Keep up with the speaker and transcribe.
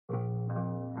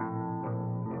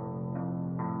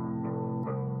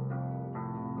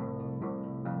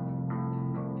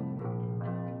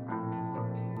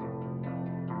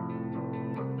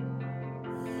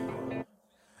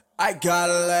I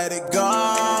gotta let it go.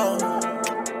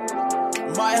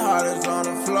 My heart is on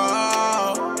the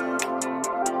floor.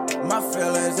 My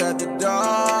feelings at the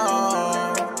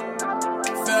door.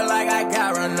 Feel like I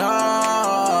got run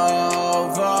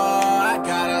over. I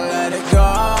gotta let it go.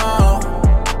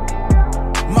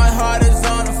 My heart is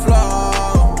on the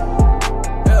floor.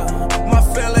 Yeah. My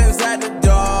feelings at the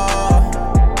door.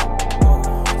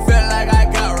 Feel like I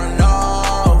got run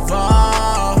over.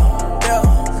 Yeah.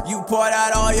 You poured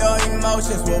out all your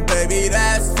emotions, well baby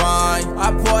that's fine.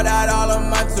 I poured out all of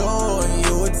my too and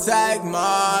you attacked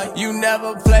mine. You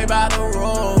never play by the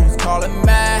rules, call it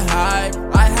mad hype.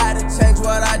 I had to change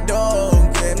what I do,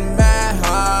 getting mad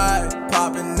high.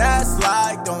 Popping that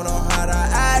slide, don't know how to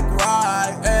act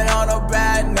right. And on a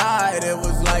bad night, it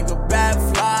was like a bad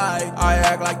flight. I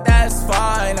act like that's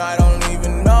fine, I don't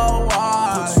even know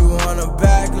why. Put you on a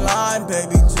back line,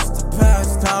 baby, just to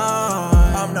pass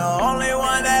time. I'm the only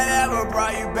one that ever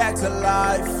brought you back to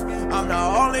life. I'm the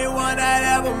only one that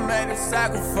ever made a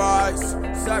sacrifice.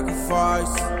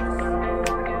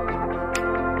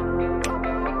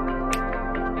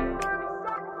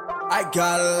 I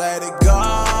gotta let it go.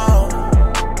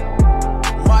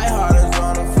 My heart is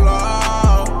on the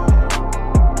floor.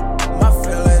 My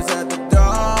feelings at the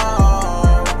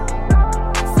door.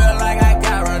 Feel like I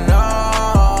got run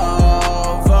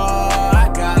over. I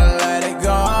gotta let it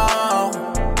go.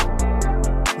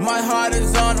 My heart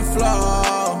is on the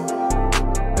floor.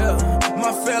 Yeah.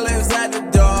 My feelings at the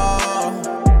door.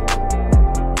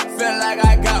 Feel like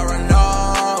I got run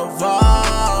over.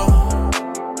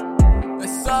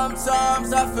 Sometimes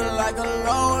I feel like a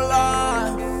low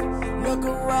life. Look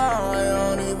around, it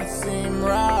don't even seem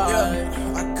right.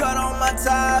 Yeah. I cut all my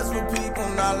ties with people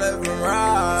not living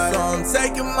right. So I'm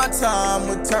taking my time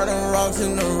with turning wrongs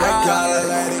into right. I gotta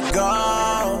let it go.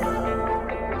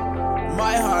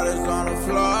 My heart is on the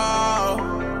floor.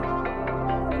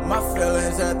 My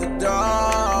feelings at the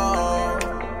door.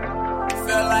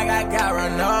 Feel like I got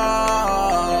run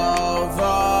over.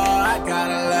 I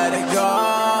gotta let it go.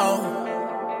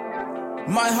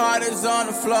 My heart is on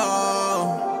the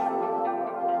floor.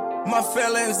 My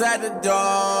feelings at the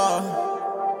door.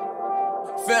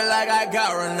 Feel like I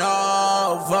got run over.